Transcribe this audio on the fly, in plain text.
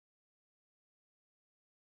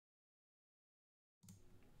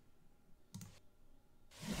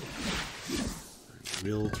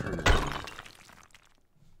will turn on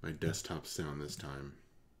my desktop sound this time.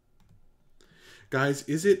 Guys,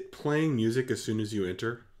 is it playing music as soon as you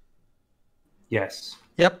enter? Yes.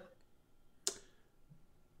 Yep.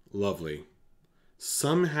 Lovely.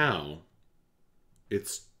 Somehow, it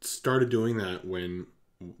started doing that when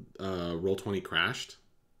Roll20 crashed.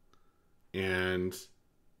 And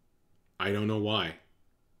I don't know why.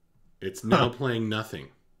 It's now playing nothing.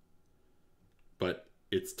 But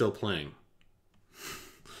it's still playing.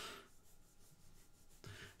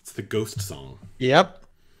 It's the ghost song. Yep.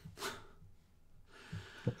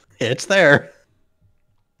 It's there.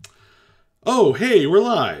 Oh, hey, we're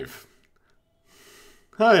live.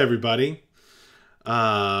 Hi, everybody.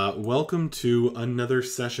 Welcome to another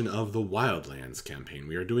session of the Wildlands campaign.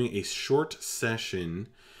 We are doing a short session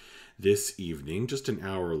this evening, just an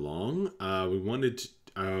hour long.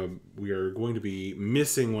 We are going to be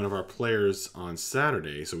missing one of our players on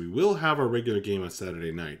Saturday, so we will have our regular game on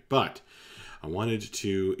Saturday night, but I wanted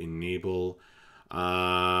to enable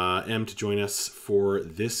M to join us for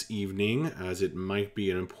this evening, as it might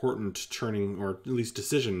be an important turning, or at least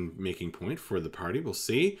decision-making point for the party. We'll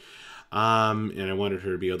see. And I wanted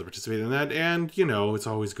her to be able to participate in that, and, you know, it's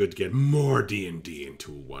always good to get more D&D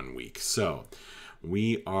into 1 week. So,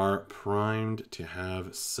 we are primed to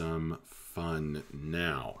have some fun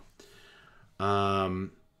now. I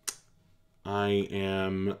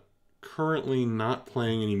am currently not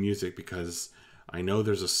playing any music because I know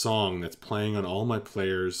there's a song that's playing on all my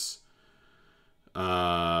players'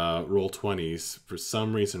 Roll20s. For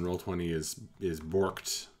some reason, Roll20 is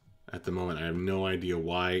borked at the moment. I have no idea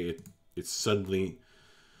why it suddenly,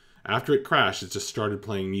 after it crashed, it just started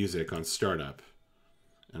playing music on startup.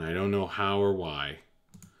 And I don't know how or why.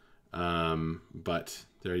 But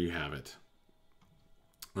there you have it.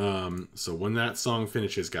 So when that song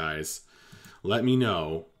finishes, guys, let me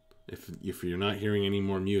know if you're not hearing any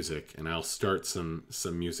more music, and I'll start some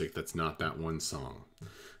music that's not that one song.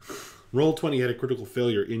 Roll20 had a critical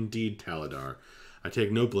failure indeed, Taladar. I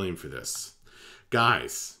take no blame for this.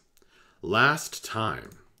 Guys, last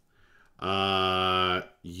time,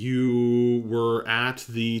 you were at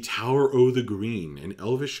the Tower o' the Green, an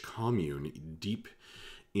elvish commune deep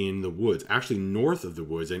in the woods, actually north of the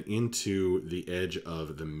woods and into the edge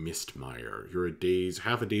of the Mistmire. You're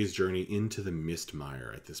half a day's journey into the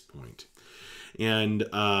Mistmire at this point. And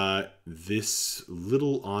this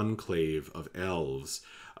little enclave of elves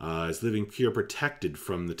is living pure protected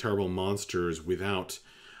from the terrible monsters without,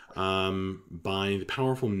 by the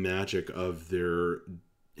powerful magic of their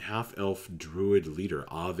half-elf druid leader,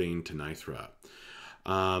 Avein Tenithra.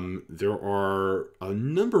 There are a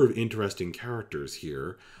number of interesting characters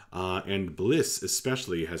here, and Bliss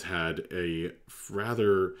especially has had a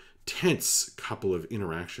rather tense couple of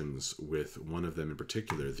interactions with one of them in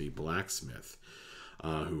particular, the blacksmith,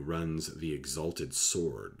 who runs the Exalted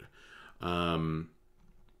Sword.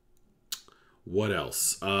 What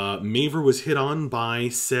else? Maver was hit on by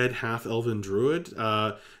said half-elven druid.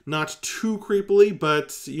 Not too creepily,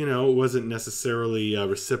 but, you know, it wasn't necessarily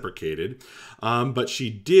reciprocated. But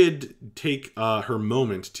she did take her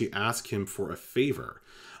moment to ask him for a favor.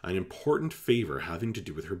 An important favor having to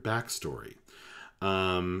do with her backstory.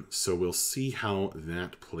 So we'll see how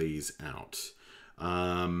that plays out.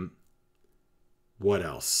 What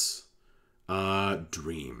else?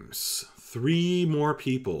 Dreams. 3 more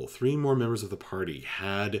people, 3 more members of the party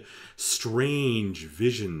had strange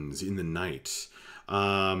visions in the night.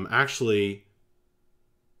 Actually,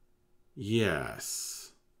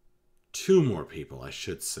 yes. 2 more people, I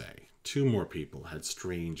should say. 2 more people had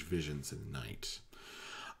strange visions in the night.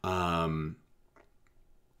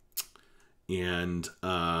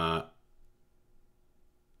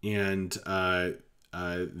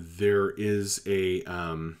 There is a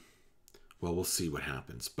well, we'll see what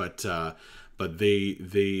happens. But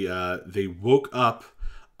they woke up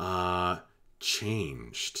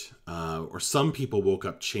changed, or some people woke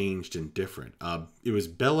up changed and different. It was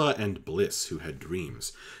Bella and Bliss who had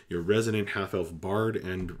dreams. Your resident half-elf bard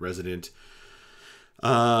and resident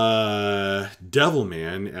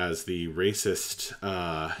Devilman, as the racist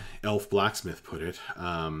elf blacksmith put it.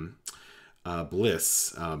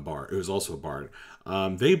 Bliss, bard. It was also a bard.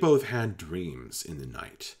 They both had dreams in the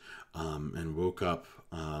night, and woke up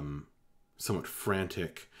somewhat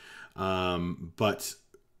frantic. But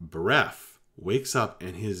Bref wakes up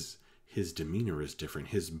and his demeanor is different.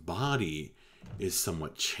 His body is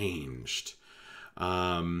somewhat changed.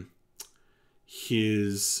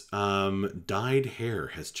 His dyed hair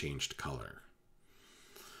has changed color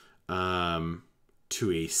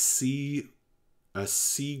to a sea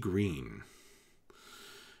green,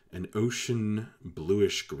 an ocean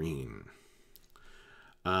bluish green.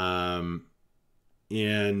 And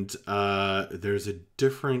there's a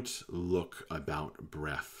different look about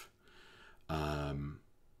Breath. And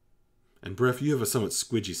Breath, you have a somewhat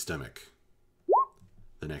squidgy stomach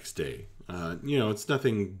the next day. It's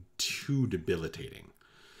nothing too debilitating.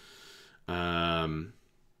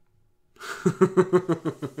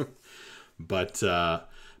 But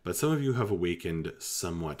some of you have awakened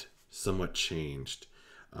somewhat changed.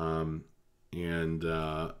 And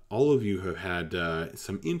all of you have had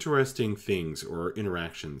some interesting things or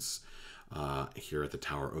interactions here at the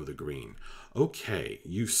Tower of the Green. Okay,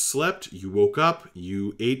 you slept, you woke up,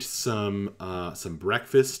 you ate some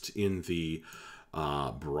breakfast in the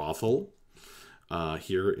brothel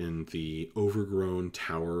here in the overgrown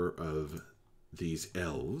Tower of these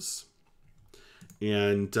elves.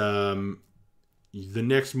 And the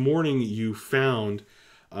next morning you found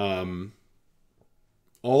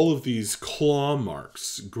all of these claw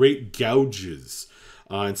marks, great gouges,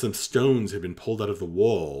 and some stones had been pulled out of the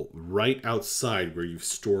wall right outside where you've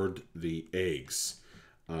stored the eggs.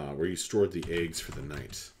 For the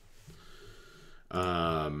night.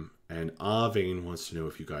 And Avane wants to know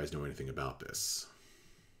if you guys know anything about this.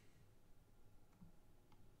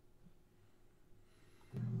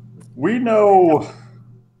 We know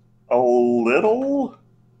a little.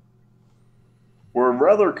 We're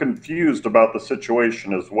rather confused about the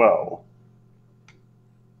situation as well.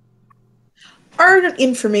 Our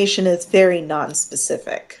information is very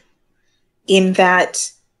non-specific in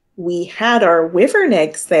that we had our wyvern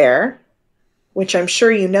eggs there, which I'm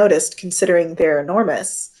sure you noticed considering they're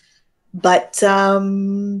enormous. But I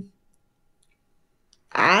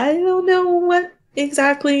don't know what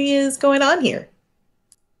exactly is going on here.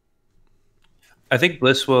 I think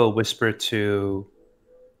Bliss will whisper to,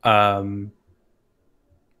 I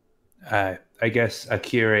guess,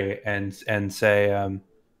 Akiri and say,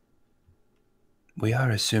 we are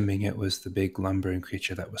assuming it was the big lumbering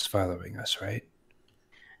creature that was following us, right?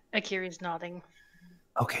 Akiri's nodding.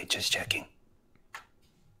 Okay, just checking.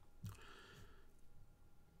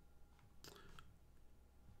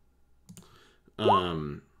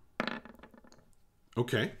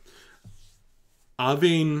 Okay.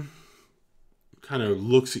 Avane kind of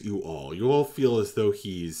looks at you all. You all feel as though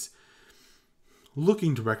he's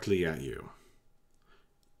looking directly at you.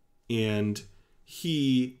 And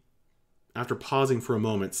he, after pausing for a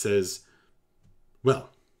moment, says, "Well,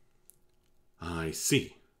 I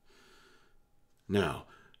see. Now,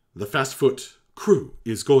 the fast foot crew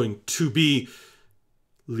is going to be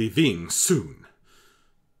leaving soon.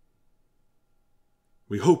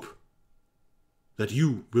 We hope that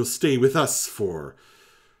you will stay with us for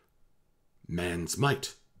Man's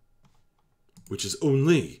Might, which is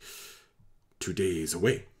only 2 days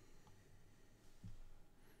away."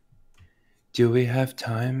 Do we have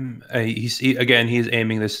time? He's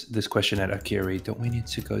aiming this question at Akiri. Don't we need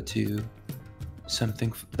to go to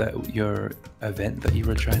something that your event that you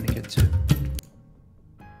were trying to get to?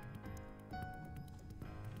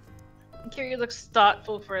 Akiri looks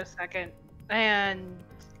thoughtful for a second, and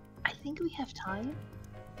I think we have time.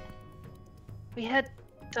 We had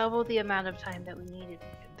double the amount of time that we needed to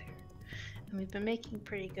get there, and we've been making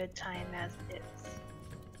pretty good time as it is.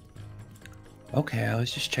 Okay, I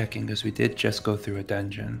was just checking because we did just go through a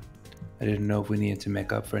dungeon. I didn't know if we needed to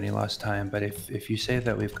make up for any lost time, but if you say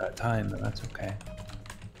that we've got time, then that's okay.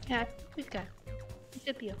 Yeah, we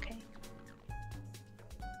should be okay.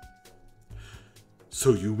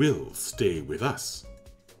 So you will stay with us?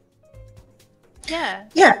 Yeah.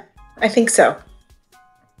 Yeah, I think so.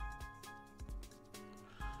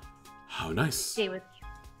 How nice. Stay with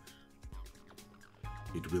you.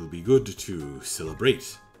 It will be good to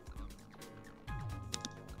celebrate.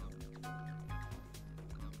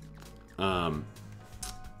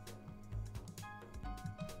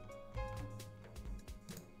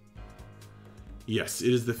 Yes,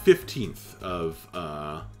 it is the 15th of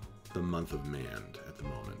the month of Mand at the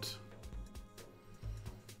moment.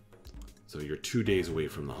 So you're 2 days away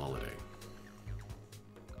from the holiday.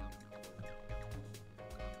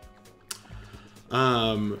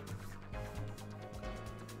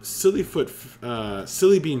 Silly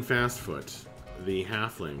Bean Fastfoot, the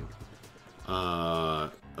halfling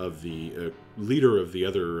of the leader of the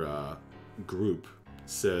other group,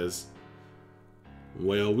 says,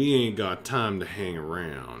 "Well, we ain't got time to hang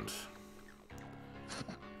around.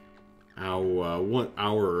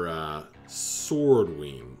 Our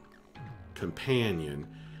Swordwing companion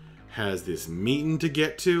has this meeting to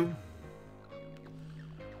get to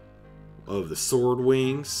of the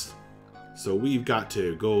Swordwings, so we've got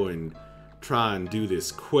to go and try and do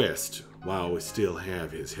this quest while we still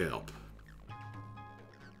have his help."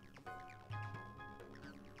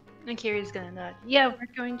 And Kiri's gonna nod. Yeah, we're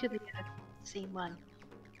going to the same one.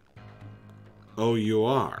 Oh, you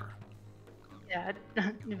are? Yeah,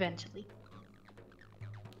 eventually.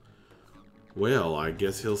 Well, I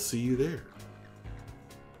guess he'll see you there.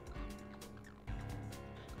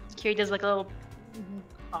 Kiri does like a little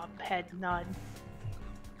head nod.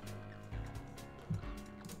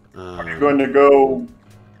 Are you going to go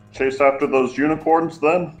chase after those unicorns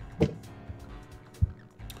then?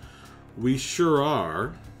 We sure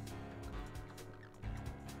are.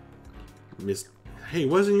 Hey,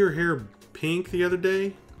 wasn't your hair pink the other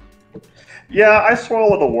day? Yeah, I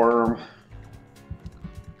swallowed a worm.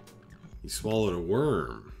 You swallowed a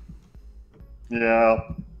worm. Yeah.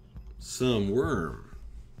 Some worm.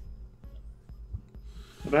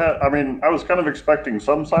 I mean, I was kind of expecting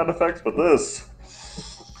some side effects, but this...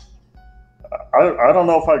 I don't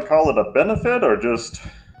know if I'd call it a benefit or just...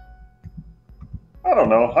 I don't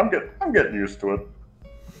know. I'm getting used to it.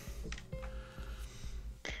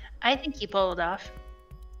 I think you pulled it off.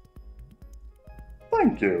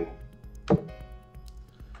 Thank you.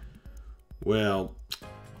 Well,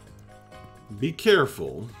 be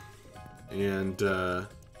careful and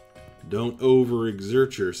don't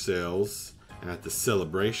overexert yourselves at the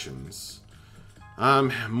celebrations.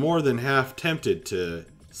 I'm more than half tempted to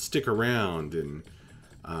stick around and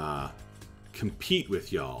compete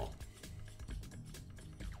with y'all.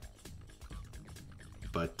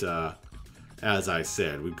 But as I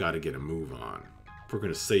said, we've got to get a move on if we're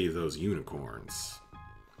going to save those unicorns.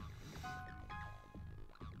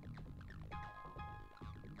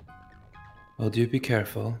 Well, do be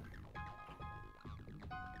careful.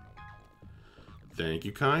 Thank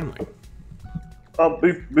you kindly.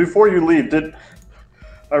 Before you leave,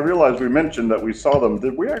 I realized we mentioned that we saw them.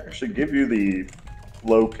 Did we actually give you the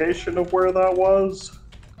location of where that was?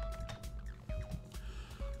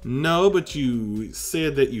 No, but you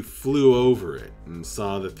said that you flew over it and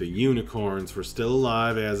saw that the unicorns were still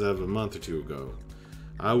alive as of a month or two ago.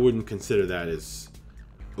 I wouldn't consider that as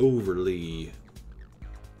overly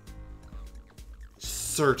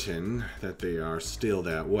certain that they are still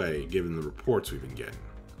that way, given the reports we've been getting.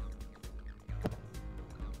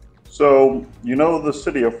 So, you know the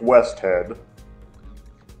city of West Head.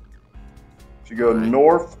 If you go Right.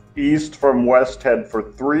 northeast from West Head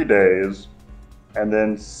for 3 days, and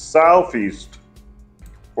then southeast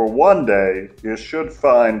for 1 day, you should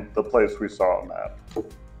find the place we saw them at.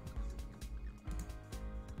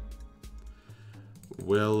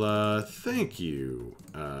 Well, thank you.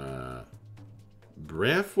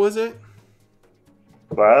 Bref, was it?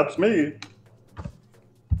 That's me.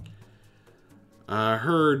 I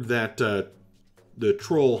heard that the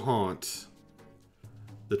Troll Haunt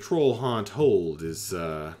hold is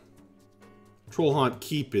Troll Haunt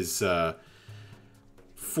Keep is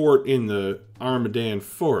fort in the Armadan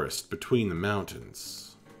Forest between the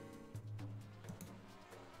mountains.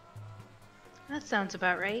 That sounds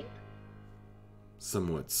about right.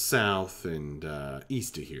 Somewhat south and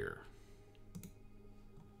east of here.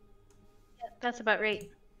 Yeah, that's about right.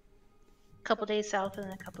 A couple days south and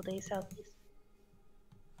then a couple days southeast.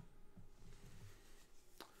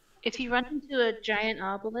 If you run into a giant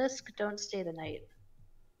obelisk, don't stay the night.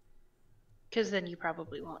 Because then you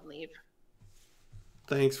probably won't leave.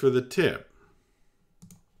 Thanks for the tip.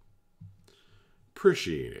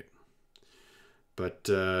 Appreciate it. But,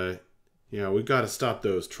 yeah, we gotta stop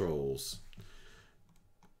those trolls.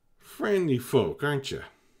 Friendly folk, aren't you?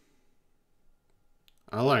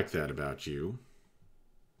 I like that about you.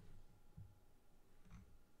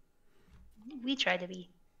 We try to be.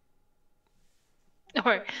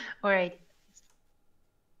 Or I.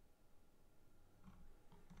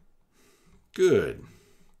 Good.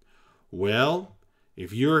 Well,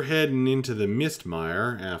 if you're heading into the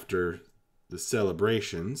Mistmire after the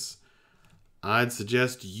celebrations, I'd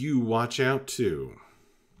suggest you watch out too.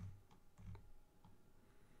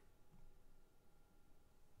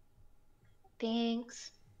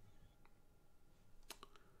 Thanks.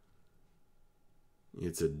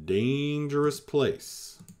 It's a dangerous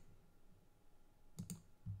place.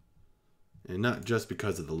 And not just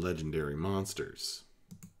because of the legendary monsters.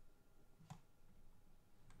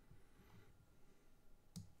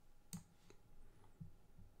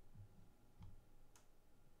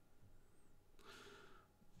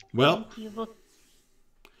 Well, Thank you. Well,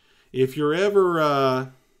 if you're ever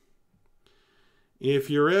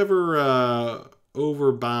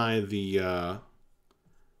over by the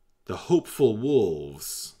Hopeful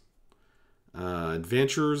Wolves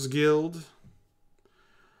Adventurers Guild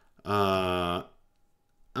up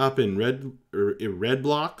in Red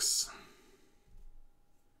Blocks,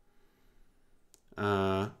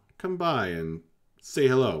 come by and say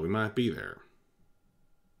hello. We might be there.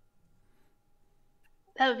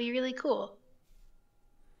 That would be really cool.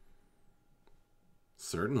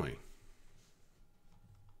 Certainly.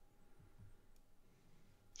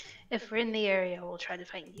 If we're in the area, we'll try to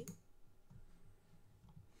find you.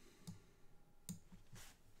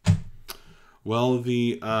 Well,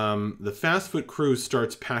 the fast foot crew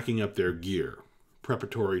starts packing up their gear,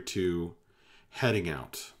 preparatory to heading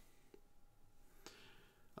out.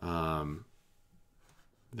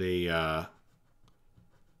 The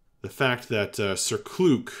fact that Sir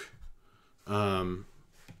Kluk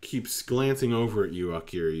keeps glancing over at you,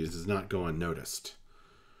 Akiri, does not go unnoticed.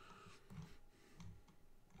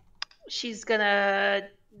 She's gonna,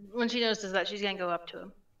 when she notices that, she's gonna go up to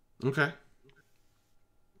him. Okay.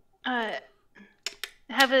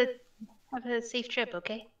 Have a safe trip,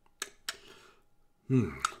 okay?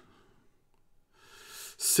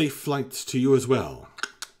 Safe flights to you as well.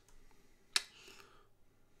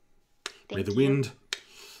 May Thank the you. wind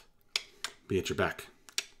be at your back.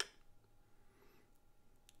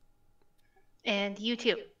 And you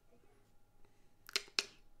too.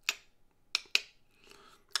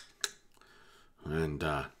 And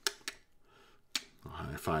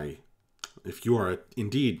if you are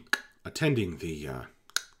indeed attending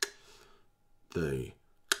the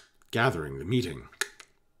gathering, the meeting,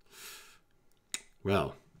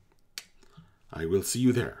 well, I will see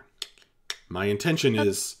you there. My intention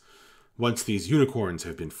is, once these unicorns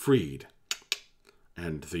have been freed,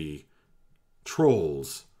 and the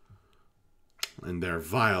trolls and their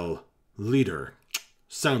vile leader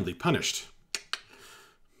soundly punished,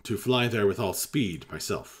 to fly there with all speed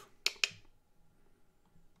myself.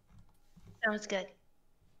 Sounds good.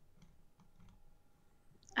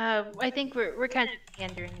 I think we're kind of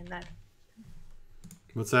meandering in that.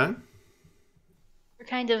 What's that? We're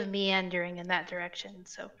kind of meandering in that direction,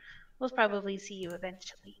 so we'll probably see you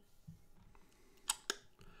eventually.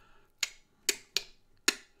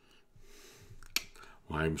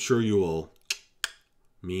 Well, I'm sure you will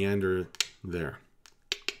meander there.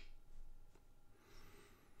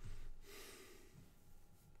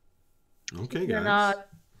 Okay, You're guys. not,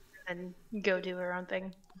 and go do her own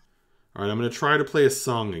thing. All right, I'm going to try to play a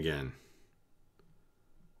song again.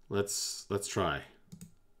 Let's try.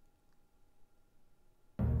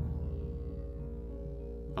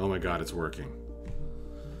 Oh my god, it's working.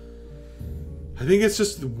 I think it's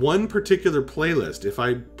just one particular playlist. If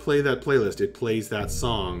I play that playlist, it plays that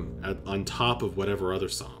song on top of whatever other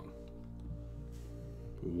song.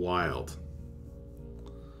 Wild.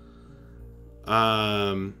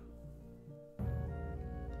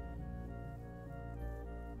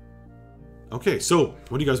 Okay, so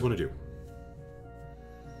what do you guys want to do?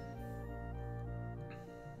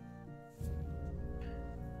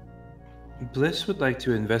 Bliss would like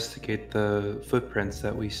to investigate the footprints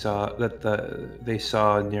that we saw, they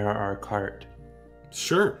saw near our cart.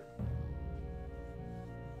 Sure.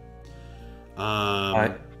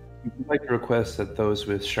 I would like to request that those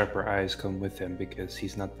with sharper eyes come with him because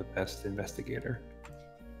he's not the best investigator.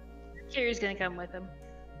 Kiri's gonna come with him.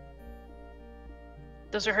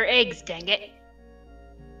 Those are her eggs, dang it.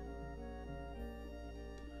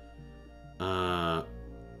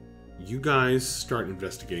 You guys start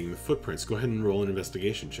investigating the footprints. Go ahead and roll an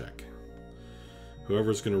investigation check.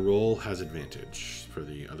 Whoever's going to roll has advantage for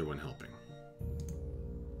the other one helping.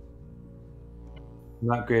 I'm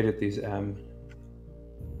not great at these,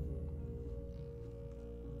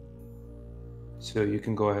 so you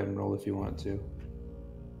can go ahead and roll if you want to.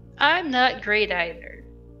 I'm not great either.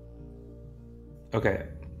 Okay.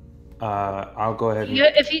 I'll go ahead and...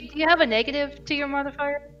 Do you have a negative to your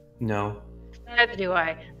modifier? No. Neither do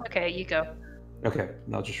I. Okay, you go. Okay,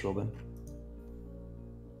 I'll just roll then.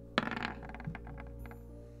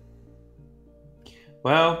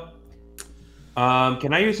 Well,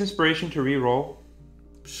 can I use inspiration to re-roll?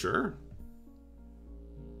 Sure.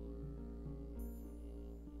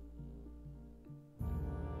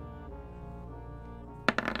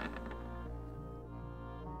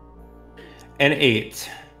 An 8.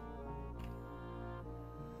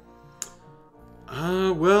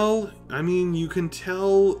 Well, I mean, you can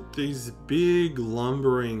tell these big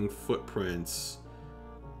lumbering footprints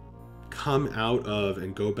come out of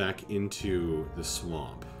and go back into the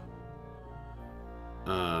swamp.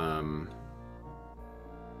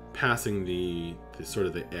 Passing the sort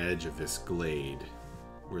of the edge of this glade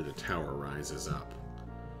where the tower rises up.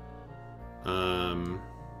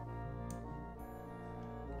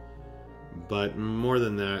 But more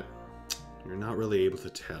than that, you're not really able to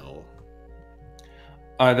tell.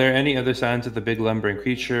 Are there any other signs of the big lumbering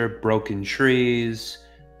creature? Broken trees,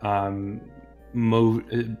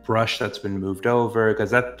 brush that's been moved over,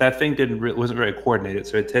 because that thing wasn't very coordinated,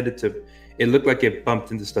 so it looked like it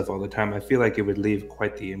bumped into stuff all the time. I feel like it would leave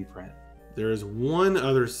quite the imprint. There is one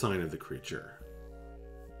other sign of the creature.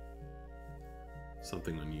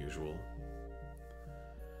 Something unusual.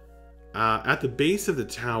 At the base of the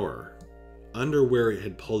tower, under where it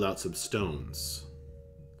had pulled out some stones,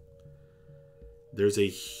 there's a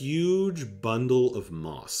huge bundle of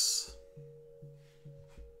moss.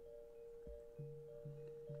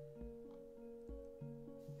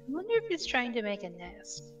 I wonder if it's trying to make a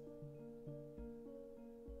nest.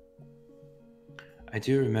 I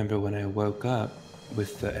do remember when I woke up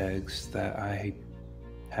with the eggs that I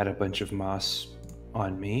had a bunch of moss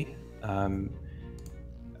on me.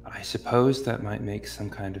 I suppose that might make some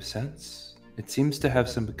kind of sense. It seems to have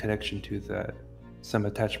some connection to some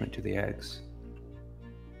attachment to the eggs.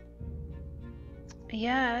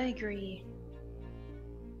 Yeah, I agree.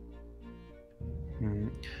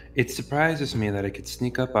 It surprises me that it could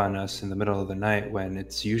sneak up on us in the middle of the night when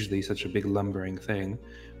it's usually such a big lumbering thing,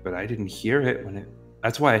 but I didn't hear it when it...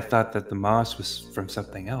 That's why I thought that the moss was from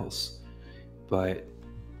something else. But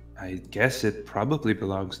I guess it probably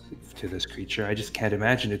belongs to this creature. I just can't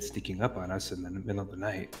imagine it sneaking up on us in the middle of the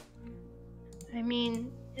night. I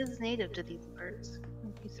mean, it's native to these birds.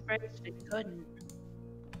 I'd be surprised if it couldn't.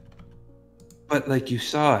 But like you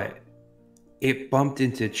saw it bumped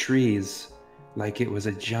into trees like it was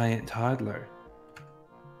a giant toddler.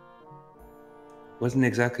 Wasn't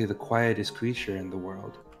exactly the quietest creature in the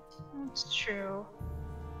world. That's true.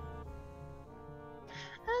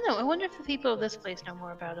 I don't know. I wonder if the people of this place know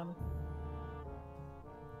more about him.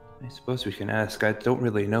 I suppose we can ask. I don't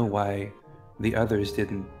really know why the others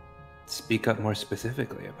didn't speak up more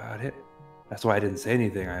specifically about it. That's why I didn't say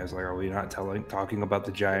anything. I was like, are we not talking about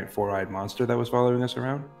the giant four-eyed monster that was following us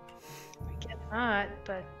around? I guess not,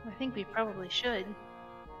 but I think we probably should.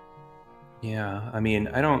 Yeah, I mean,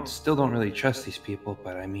 still don't really trust these people,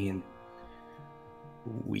 but I mean,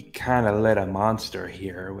 we kind of let a monster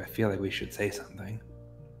here. I feel like we should say something.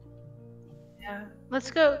 Yeah,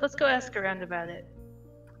 let's go ask around about it.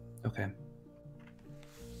 Okay.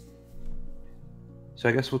 So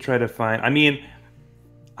I guess we'll try to find...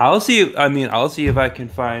 I'll see if I can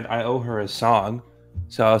find... I owe her a song,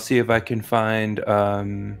 so I'll see if I can find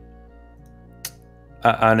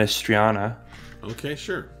Anastriana. Okay,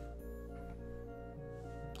 sure.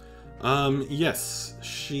 Yes,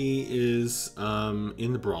 she is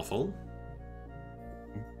in the brothel.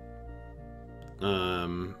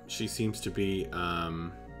 She seems to be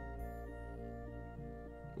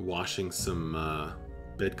washing some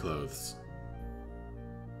bedclothes.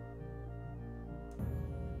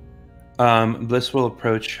 Bliss will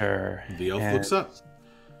approach her. The elf looks up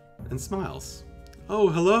and smiles. Oh,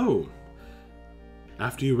 hello.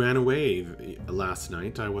 After you ran away last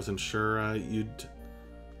night, I wasn't sure you'd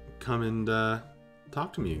come and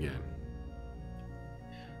talk to me again.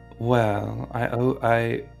 Well,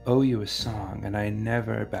 I owe you a song, and I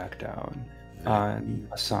never back down on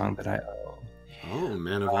a song that I owe. Oh,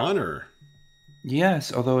 man of honor.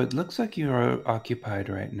 Yes, although it looks like you are occupied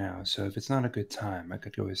right now, so if it's not a good time, I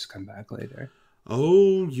could always come back later.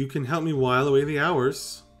 Oh, you can help me while away the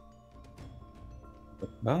hours.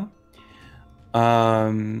 Well,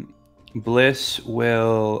 Bliss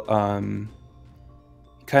will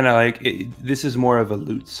kind of like this is more of a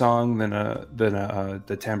lute song than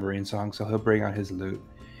the tambourine song, so he'll bring out his lute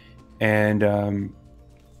and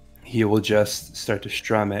he will just start to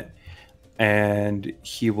strum it, and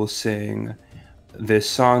he will sing this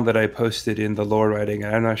song that I posted in the lore writing,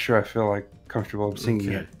 and I'm not sure I feel like comfortable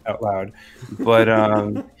singing it out loud, but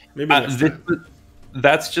maybe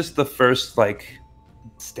that's just the first like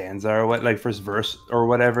stanza or what, like first verse or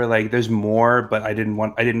whatever. Like there's more, but I didn't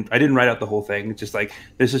write out the whole thing. Just like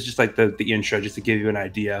this is just like the intro, just to give you an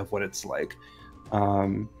idea of what it's like.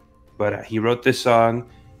 But he wrote this song,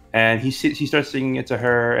 and he starts singing it to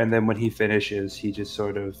her, and then when he finishes, he just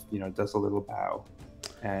sort of does a little bow,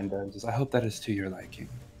 and just, I hope that is to your liking.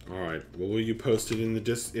 All right. Well, will you post it in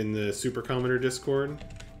the Super Commenter Discord?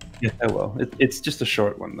 Yes, I will. It's just a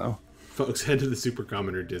short one though. Folks, head to the Super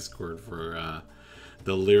Commenter Discord for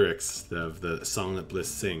the lyrics of the song that Bliss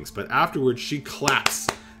sings. But afterwards, she claps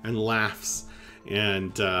and laughs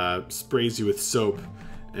and sprays you with soap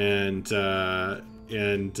and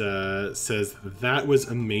says, "That was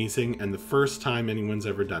amazing, and the first time anyone's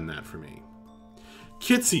ever done that for me."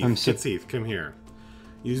 Kitseeth, come here.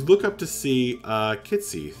 You look up to see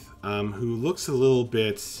Kitseeth, who looks a little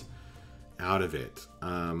bit out of it.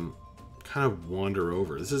 Kind of wander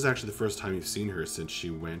over. This is actually the first time you've seen her since she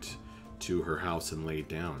went to her house and laid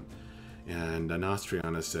down. And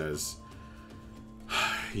Anastriana says,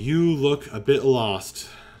 you look a bit lost,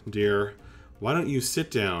 dear. Why don't you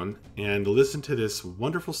sit down and listen to this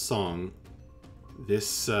wonderful song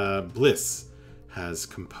this Bliss has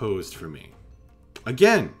composed for me.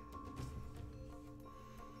 Again!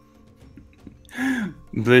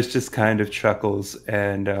 Bliss just kind of chuckles,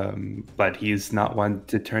 and but he's not one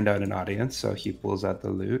to turn down an audience, so he pulls out the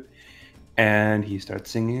lute and he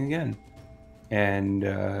starts singing again. And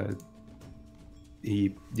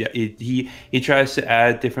he tries to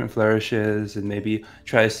add different flourishes and maybe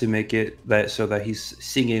tries to make it that so that he's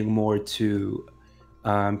singing more to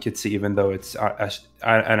Kitsi, even though it's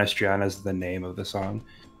Anastriana is the name of the song,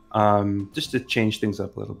 just to change things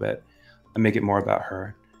up a little bit and make it more about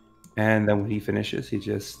her. And then when he finishes, he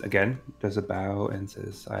just again does a bow and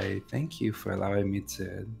says, "I thank you for allowing me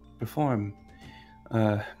to perform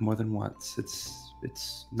more than once.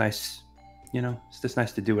 It's nice, you know. It's just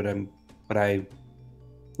nice to do what I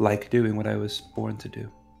like doing, what I was born to do."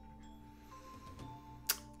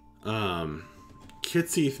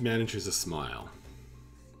 Kitsi manages a smile.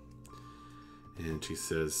 And she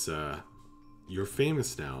says, "You're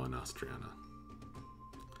famous now in Ostriana."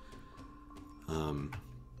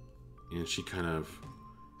 And she kind of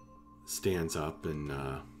stands up and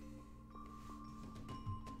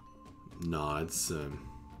nods,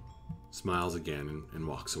 smiles again, and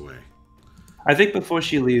walks away. I think before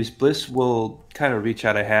she leaves, Bliss will kind of reach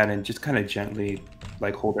out a hand and just kind of gently,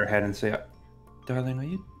 like, hold her head and say, "Darling,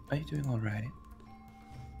 are you doing all right?"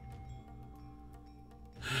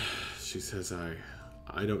 She says, I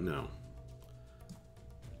don't know.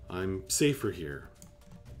 I'm safer here,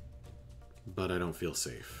 but I don't feel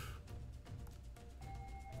safe.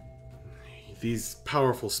 These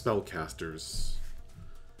powerful spellcasters,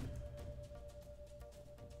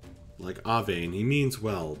 like Avane, he means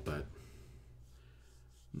well, but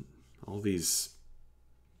all these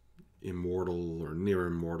immortal or near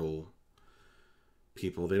immortal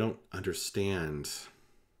people, they don't understand.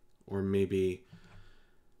 Or maybe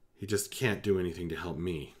he just can't do anything to help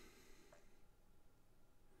me.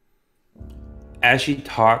 As she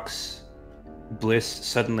talks, Bliss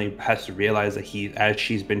suddenly has to realize that as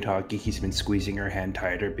she's been talking, he's been squeezing her hand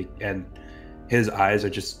tighter, and his eyes are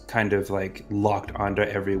just kind of like locked onto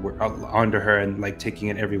onto her, and like taking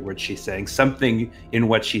in every word she's saying. Something in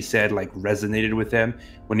what she said like resonated with him.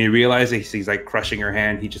 When he realizes he's like crushing her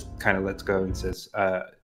hand, he just kind of lets go and says,